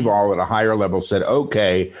know, we've all at a higher level said,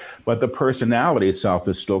 okay, but the personality self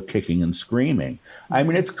is still kicking and screaming. I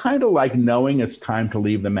mean, it's kind of like knowing it's time to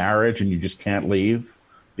leave the marriage and you just can't leave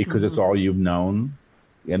because it's all you've known.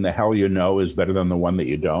 And the hell you know is better than the one that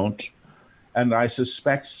you don't. And I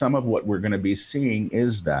suspect some of what we're going to be seeing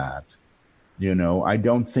is that, you know, I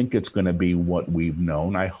don't think it's going to be what we've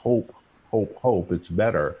known. I hope it's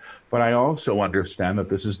better. But I also understand that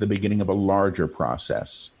this is the beginning of a larger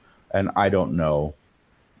process. And I don't know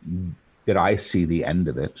that I see the end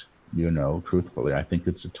of it. Truthfully. I think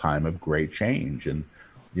it's a time of great change. And,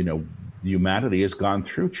 humanity has gone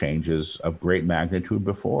through changes of great magnitude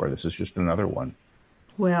before. This is just another one.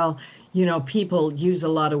 Well, people use a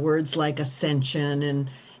lot of words like ascension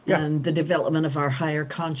and the development of our higher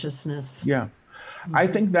consciousness. Yeah. I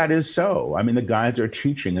think that is so. I mean, the guides are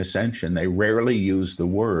teaching ascension. They rarely use the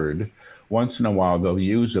word. Once in a while, they'll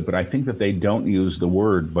use it, but I think that they don't use the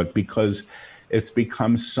word, but because it's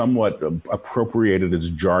become somewhat appropriated as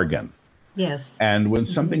jargon. Yes. And when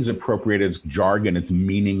something's appropriated as jargon, it's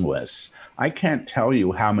meaningless. I can't tell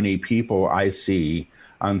you how many people I see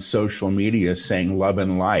on social media saying love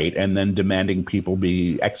and light and then demanding people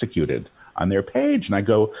be executed on their page. And I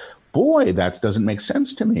go, boy, that doesn't make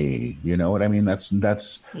sense to me. You know what I mean? That's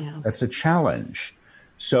a challenge.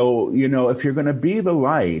 So, if you're going to be the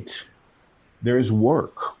light, there's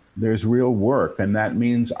work. There's real work. And that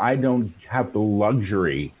means I don't have the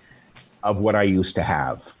luxury of what I used to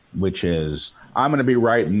have, which is I'm going to be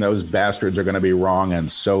right and those bastards are going to be wrong,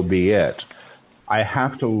 and so be it. I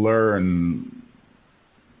have to learn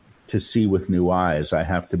to see with new eyes. I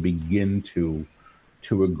have to begin to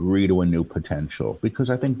agree to a new potential,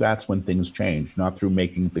 because I think that's when things change, not through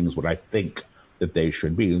making things what I think that they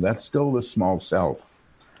should be. That's still the small self.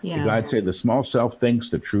 Yeah. The guides say the small self thinks,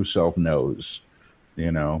 the true self knows.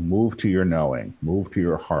 Move to your knowing, move to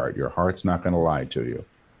your heart. Your heart's not going to lie to you.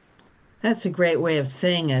 That's a great way of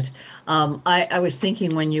saying it. I was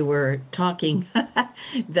thinking when you were talking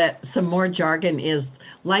that some more jargon is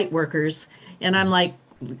light workers. And I'm like,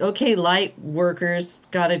 okay, light workers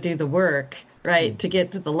got to do the work, right, to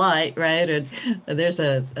get to the light, right? And there's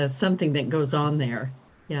a something that goes on there.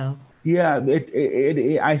 Yeah. Yeah,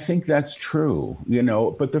 I think that's true,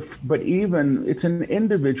 but even it's an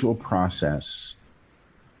individual process.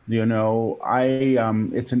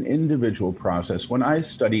 It's an individual process. When I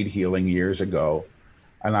studied healing years ago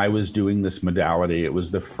and I was doing this modality, it was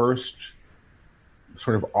the first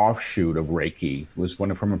sort of offshoot of Reiki. It was one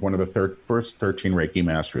of the first 13 Reiki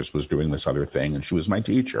masters was doing this other thing, and she was my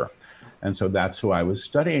teacher. And so that's who I was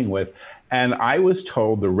studying with. And I was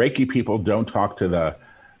told the Reiki people don't talk to the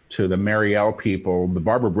Marielle people, the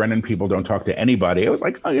Barbara Brennan people don't talk to anybody. It was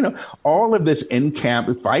like, all of this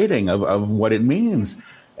in-camp fighting of what it means.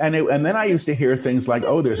 And then I used to hear things like,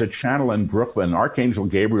 oh, there's a channel in Brooklyn, Archangel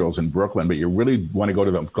Gabriel's in Brooklyn, but you really want to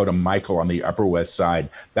go to Michael on the Upper West Side.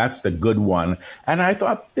 That's the good one. And I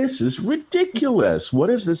thought, this is ridiculous. What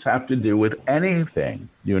does this have to do with anything?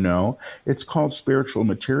 It's called spiritual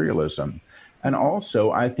materialism. And also,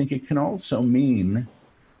 I think it can also mean,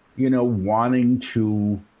 wanting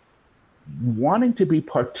to be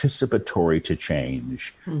participatory to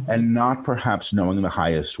change, and not perhaps knowing the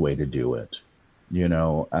highest way to do it.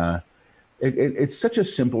 It's such a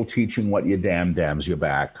simple teaching. What you damns you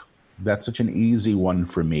back. That's such an easy one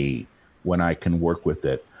for me when I can work with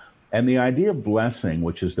it. And the idea of blessing,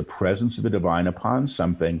 which is the presence of the divine upon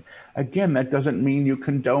something, again, that doesn't mean you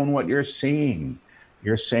condone what you're seeing.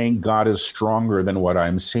 You're saying God is stronger than what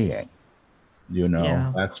I'm seeing.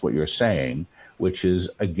 That's what you're saying, which is,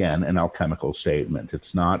 again, an alchemical statement.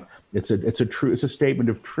 It's a statement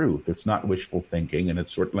of truth. It's not wishful thinking, and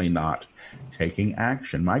it's certainly not taking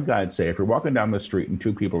action. My guides say if you're walking down the street and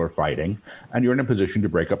two people are fighting and you're in a position to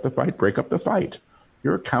break up the fight, break up the fight.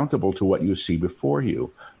 You're accountable to what you see before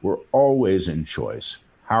you. We're always in choice.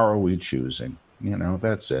 How are we choosing?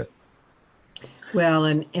 That's it. Well,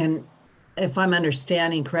 and if I'm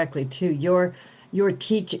understanding correctly too, your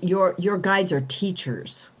guides are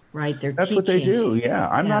teachers. Right, that's teaching. What they do. Yeah,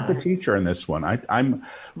 I'm not the teacher in this one. I'm.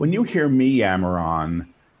 When you hear me yammer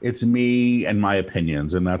on, it's me and my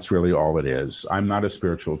opinions, and that's really all it is. I'm not a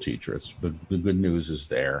spiritual teacher. It's the good news is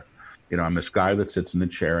there. I'm this guy that sits in the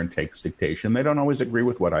chair and takes dictation. They don't always agree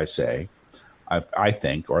with what I say, I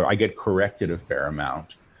think, or I get corrected a fair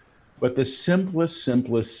amount. But the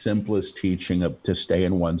simplest teaching to stay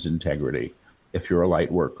in one's integrity, if you're a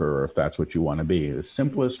light worker or if that's what you want to be, the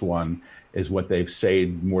simplest one is what they've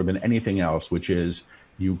said more than anything else, which is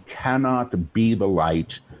you cannot be the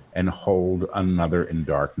light and hold another in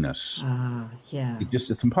darkness. Yeah.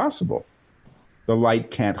 It's impossible. The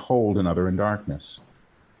light can't hold another in darkness.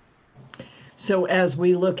 So as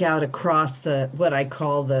we look out across what I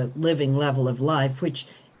call the living level of life, which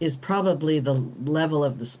is probably the level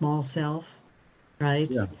of the small self, right?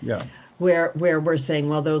 Yeah. Where we're saying,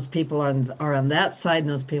 well, those people are on that side and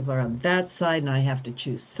those people are on that side, and I have to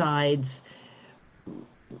choose sides.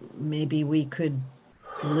 Maybe we could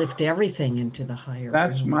lift everything into the higher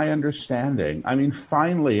That's realm. My understanding. I mean,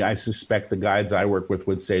 finally, I suspect the guides I work with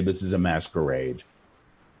would say this is a masquerade.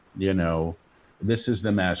 This is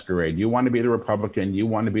the masquerade. You want to be the Republican. You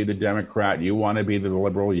want to be the Democrat. You want to be the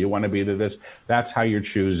liberal. You want to be the this. That's how you're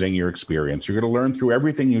choosing your experience. You're going to learn through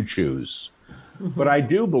everything you choose. Mm-hmm. But I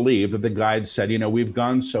do believe that the guide said, we've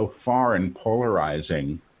gone so far in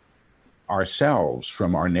polarizing ourselves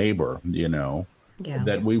from our neighbor,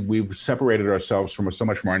 that we've separated ourselves from so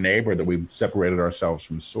much from our neighbor that we've separated ourselves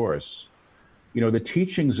from source. The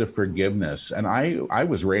teachings of forgiveness, and I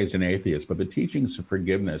was raised an atheist, but the teachings of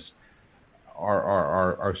forgiveness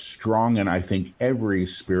are strong in, I think, every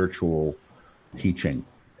spiritual teaching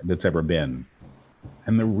that's ever been.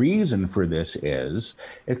 And the reason for this is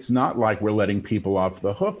it's not like we're letting people off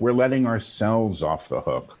the hook. We're letting ourselves off the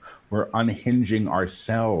hook. We're unhinging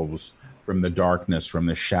ourselves from the darkness, from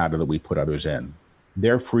the shadow that we put others in.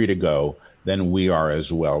 They're free to go, then we are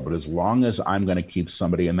as well. But as long as I'm going to keep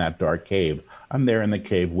somebody in that dark cave, I'm there in the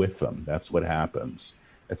cave with them. That's what happens.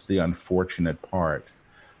 That's the unfortunate part.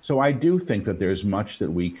 So I do think that there's much that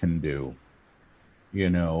we can do,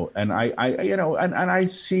 and I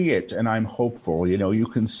see it, and I'm hopeful. You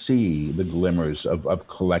can see the glimmers of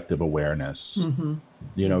collective awareness,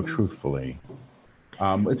 truthfully.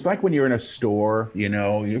 It's like when you're in a store, you've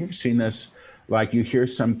ever seen this? Like you hear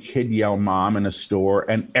some kid yell mom in a store,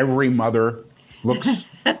 and every mother looks,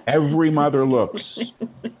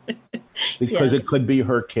 because it could be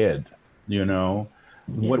her kid,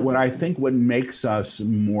 What I think what makes us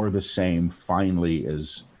more the same finally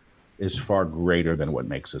is far greater than what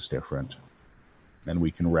makes us different. And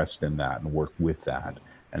we can rest in that and work with that.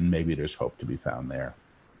 And maybe there's hope to be found there.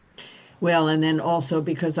 Well, and then also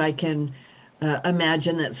because I can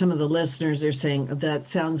imagine that some of the listeners are saying, that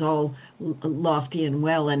sounds all lofty and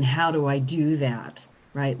well, and how do I do that,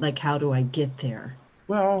 right? Like, how do I get there?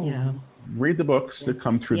 Well, read the books that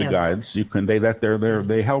come through the guides. You can,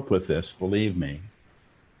 they help with this, believe me.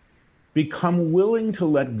 Become willing to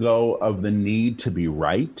let go of the need to be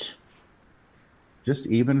right, just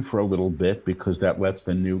even for a little bit, because that lets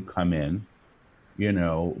the new come in.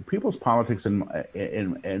 People's politics, in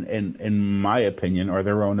my opinion, are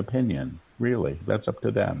their own opinion. Really, that's up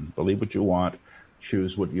to them. Believe what you want,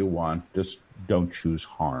 choose what you want. Just don't choose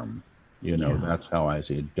harm. That's how I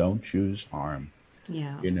see it. Don't choose harm.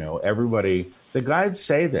 Yeah. Everybody, the guides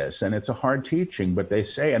say this, and it's a hard teaching, but they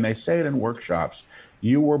say it in workshops.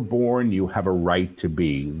 You were born, you have a right to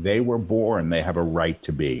be. They were born, they have a right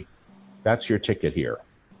to be. That's your ticket here.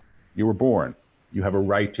 You were born. You have a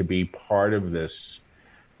right to be part of this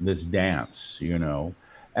dance,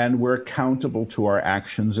 and we're accountable to our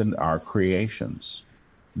actions and our creations.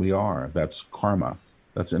 We are. That's karma.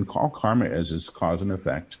 All karma is cause and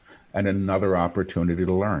effect, and another opportunity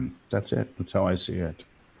to learn. That's it. That's how I see it.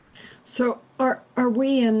 So are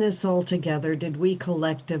we in this all together? Did we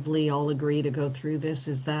collectively all agree to go through this?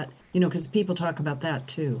 Is that, because people talk about that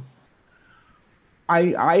too.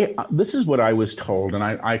 This is what I was told, and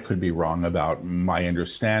I could be wrong about my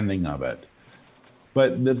understanding of it.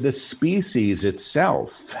 But the species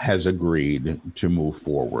itself has agreed to move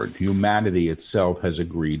forward. Humanity itself has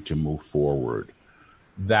agreed to move forward.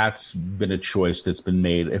 That's been a choice that's been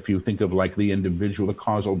made. If you think of like the individual, the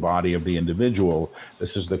causal body of the individual,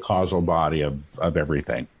 this is the causal body of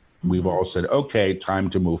everything. We've all said, okay, time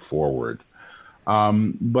to move forward.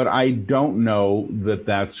 But I don't know that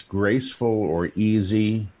that's graceful or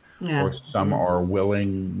easy, or some are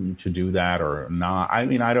willing to do that or not. I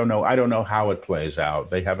mean, I don't know. I don't know how it plays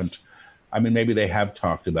out. They haven't. I mean, maybe they have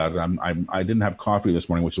talked about it. I didn't have coffee this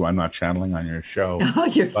morning, which is why I'm not channeling on your show. Oh,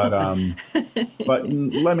 you're fine. But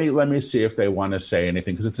let me see if they want to say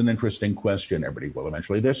anything, because it's an interesting question. Everybody will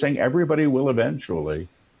eventually. They're saying everybody will eventually.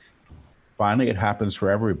 Finally, it happens for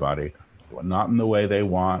everybody, not in the way they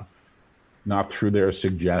want, not through their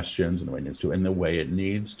suggestions and the way it needs to, in the way it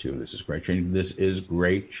needs to. This is great change. This is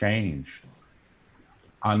great change,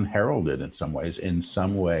 unheralded in some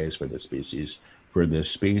ways for the species. For this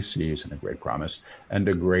species, and a great promise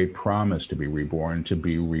to be reborn,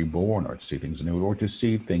 or to see things anew, or to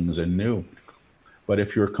see things anew. But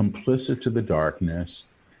if you're complicit to the darkness,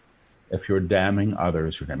 if you're damning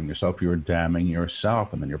others, you're damning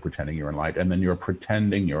yourself, and then you're pretending you're in light, and then you're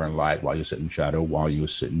pretending you're in light while you sit in shadow,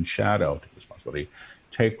 Take responsibility.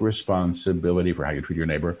 Take responsibility for how you treat your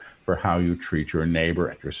neighbor, for how you treat your neighbor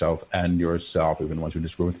and yourself, even the ones you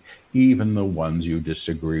disagree with, even the ones you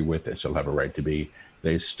disagree with, they still have a right to be.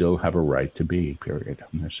 They still have a right to be, period.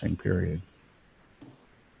 And they're saying period.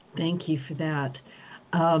 Thank you for that.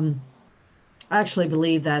 I actually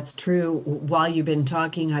believe that's true. While you've been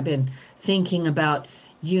talking, I've been thinking about,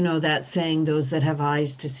 that saying, those that have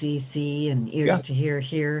eyes to see, and ears to hear.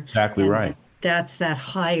 Exactly right. That's that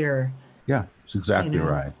higher Yeah, it's exactly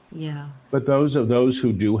right. Yeah. But those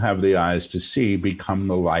who do have the eyes to see become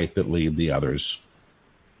the light that lead the others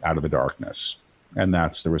out of the darkness. And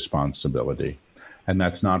that's the responsibility. And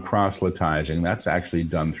that's not proselytizing. That's actually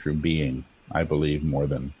done through being, I believe, more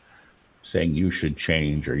than saying you should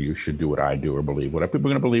change or you should do what I do or believe what people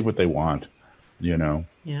are going to believe what they want. Yeah.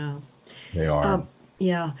 They are.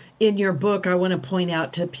 Yeah. In your book, I want to point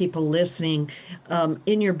out to people listening,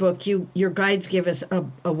 in your book, your guides give us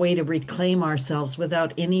a way to reclaim ourselves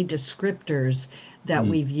without any descriptors that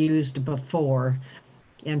we've used before.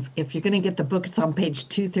 And if you're going to get the book, it's on page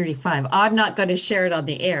 235. I'm not going to share it on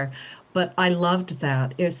the air, but I loved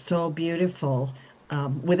that. It's so beautiful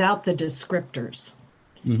without the descriptors.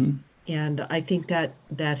 Mm-hmm. And I think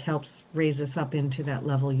that helps raise us up into that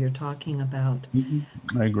level you're talking about.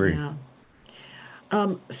 Mm-hmm. I agree. Yeah.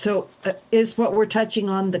 So is what we're touching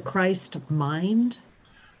on the Christ mind?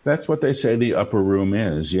 That's what they say the upper room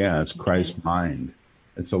is. Yeah, it's Christ mind.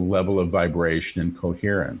 It's a level of vibration and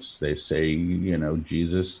coherence. They say,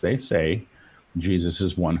 Jesus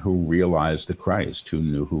is one who realized the Christ, who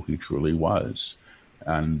knew who he truly was.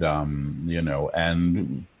 And,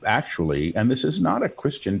 and actually, and this is not a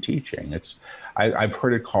Christian teaching. I've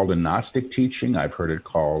heard it called a Gnostic teaching. I've heard it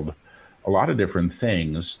called a lot of different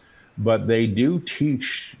things, but they do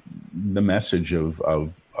teach the message of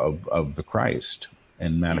the Christ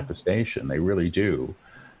and manifestation. They really do.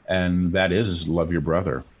 And that is love your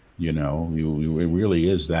brother. It really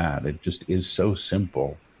is that. It just is so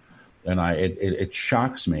simple. And it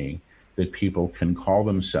shocks me that people can call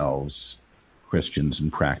themselves Christians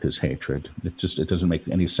and practice hatred. It doesn't make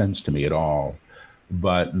any sense to me at all.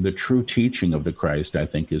 But the true teaching of the Christ, I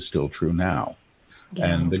think, is still true now. Yeah.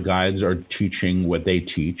 And the guides are teaching what they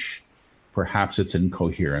teach. Perhaps it's in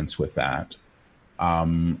coherence with that.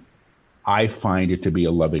 I find it to be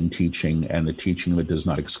a loving teaching and a teaching that does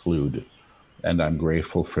not exclude. And I'm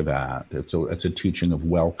grateful for that. It's a teaching of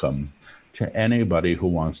welcome to anybody who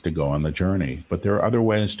wants to go on the journey. But there are other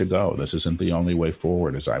ways to go. This isn't the only way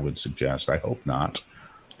forward, as I would suggest. I hope not,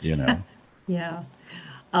 Yeah.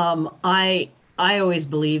 I always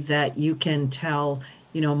believe that you can tell,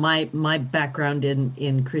 my background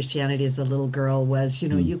in Christianity as a little girl was,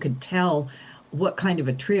 you could tell what kind of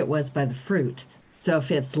a tree it was by the fruit. So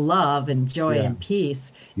if it's love and joy and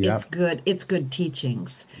peace, it's good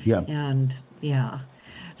teachings. Yeah. And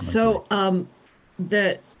so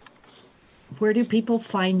where do people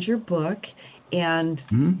find your book? And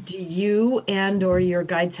do you and or your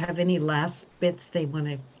guides have any last bits they want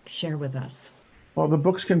to share with us? Well, the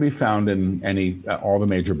books can be found in all the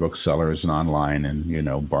major booksellers and online,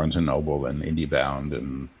 and Barnes and Noble and IndieBound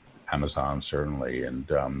and Amazon certainly.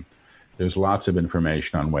 And there's lots of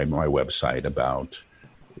information on my website about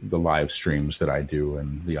the live streams that I do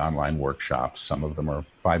and the online workshops. Some of them are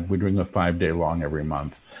we're doing a 5-day long every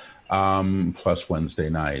month, plus Wednesday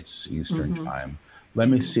nights Eastern time. Let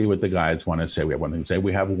me see what the guides want to say. We have one thing to say.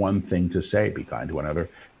 We have one thing to say. Be kind to one another.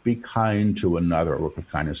 Be kind to another. Work with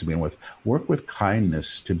kindness to begin with. Work with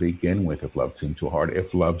kindness to begin with if love seems too hard.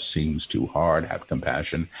 If love seems too hard, have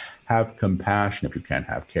compassion. Have compassion if you can't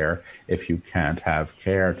have care. If you can't have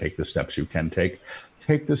care, take the steps you can take.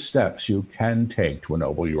 Take the steps you can take to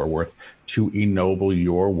ennoble your worth, to ennoble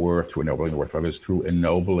your worth, to ennobling the worth of others, through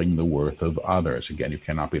ennobling the worth of others. Again, you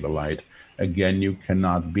cannot be the light. Again, you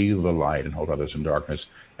cannot be the light and hold others in darkness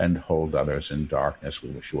and hold others in darkness. We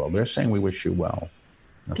wish you well. They're saying we wish you well.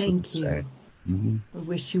 That's thank you. We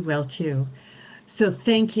wish you well, too. So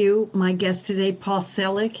thank you. My guest today, Paul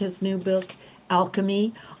Selig, his new book,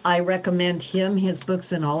 Alchemy. I recommend him, his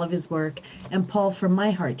books, and all of his work. And Paul, from my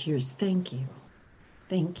heart to yours, thank you.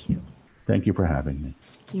 Thank you. Thank you for having me.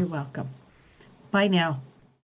 You're welcome. Bye now.